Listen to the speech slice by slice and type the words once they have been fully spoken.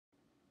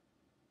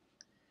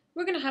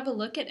We're going to have a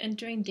look at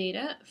entering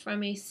data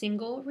from a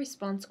single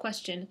response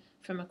question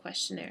from a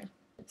questionnaire.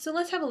 So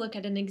let's have a look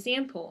at an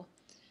example.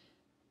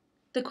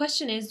 The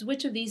question is,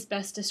 which of these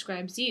best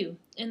describes you?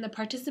 And the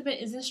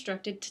participant is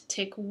instructed to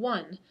tick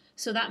 1,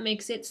 so that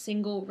makes it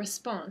single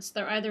response.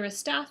 They're either a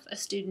staff, a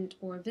student,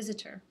 or a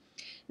visitor.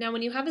 Now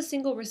when you have a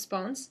single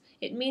response,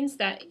 it means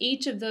that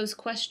each of those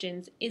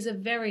questions is a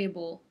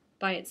variable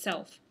by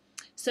itself.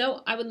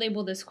 So I would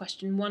label this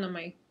question 1 on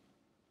my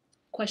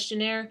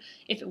questionnaire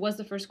if it was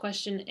the first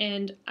question,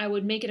 and I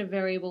would make it a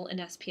variable in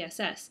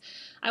SPSS.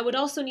 I would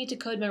also need to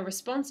code my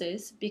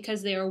responses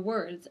because they are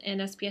words,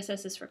 and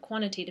SPSS is for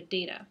quantitative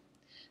data.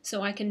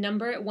 So I can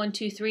number it 1,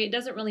 2, 3. It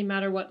doesn't really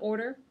matter what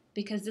order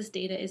because this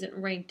data isn't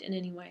ranked in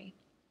any way.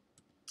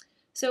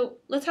 So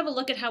let's have a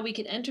look at how we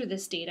can enter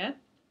this data.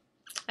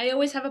 I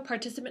always have a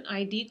participant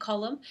ID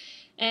column,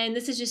 and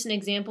this is just an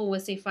example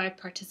with, say, 5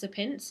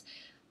 participants.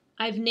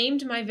 I've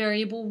named my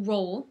variable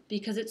role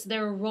because it's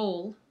their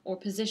role or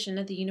position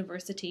at the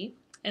university,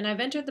 and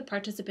I've entered the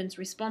participants'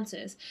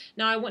 responses.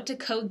 Now I want to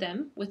code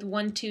them with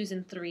 1, 2s,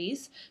 and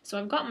 3s, so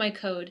I've got my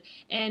code,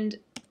 and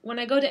when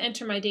I go to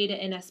enter my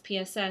data in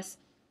SPSS,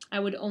 I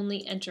would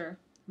only enter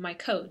my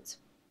codes.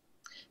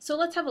 So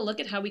let's have a look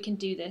at how we can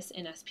do this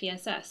in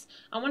SPSS.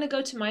 I want to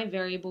go to my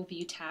variable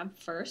view tab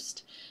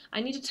first.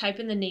 I need to type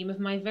in the name of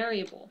my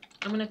variable.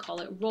 I'm going to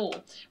call it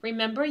role.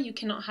 Remember, you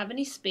cannot have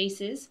any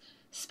spaces,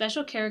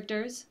 special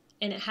characters,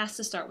 and it has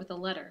to start with a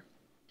letter.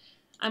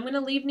 I'm going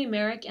to leave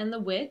numeric and the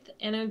width,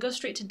 and I'm going to go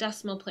straight to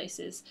decimal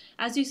places.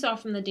 As you saw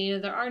from the data,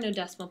 there are no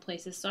decimal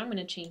places, so I'm going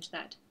to change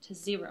that to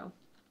 0.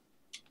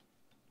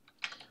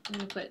 I'm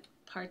going to put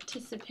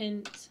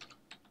participant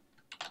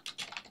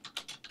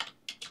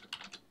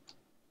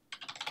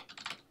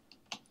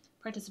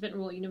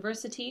role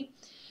university.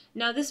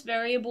 Now this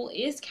variable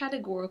is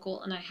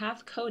categorical and I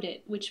have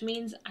coded, which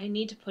means I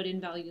need to put in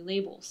value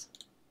labels.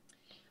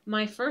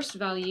 My first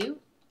value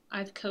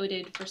I've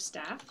coded for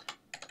staff.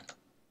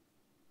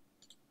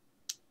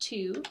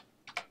 2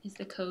 is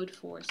the code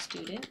for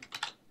student.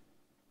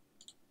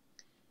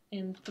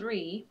 And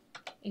 3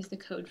 is the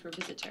code for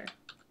visitor.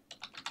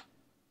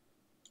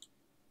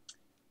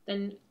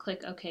 Then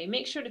click OK.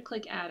 Make sure to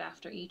click Add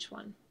after each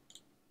one.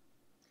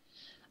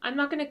 I'm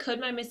not going to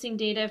code my missing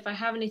data. If I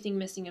have anything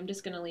missing, I'm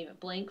just going to leave it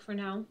blank for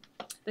now.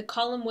 The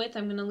column width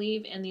I'm going to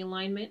leave, and the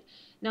alignment.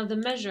 Now the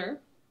measure,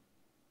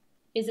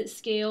 is it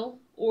scale,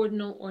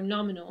 ordinal, or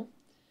nominal?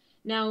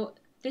 Now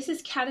this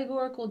is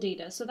categorical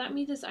data, so that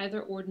means it's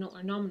either ordinal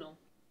or nominal.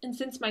 And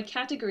since my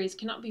categories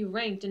cannot be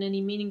ranked in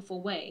any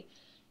meaningful way,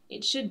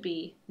 it should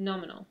be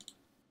nominal.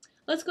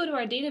 Let's go to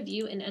our data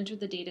view and enter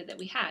the data that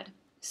we had.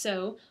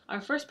 So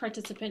our first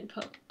participant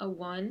put a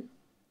 1,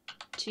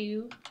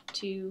 2,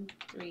 2,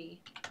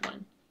 3,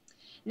 1.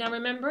 Now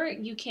remember,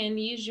 you can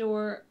use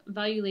your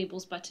value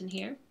labels button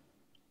here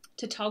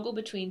to toggle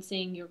between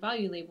seeing your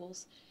value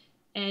labels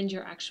and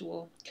your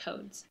actual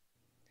codes.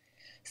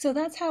 So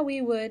that's how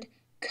we would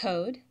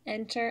code,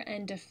 enter,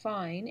 and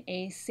define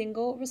a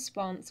single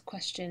response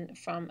question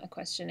from a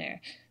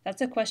questionnaire.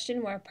 That's a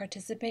question where a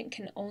participant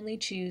can only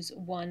choose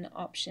one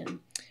option.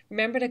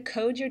 Remember to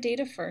code your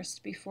data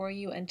first before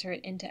you enter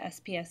it into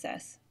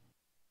SPSS.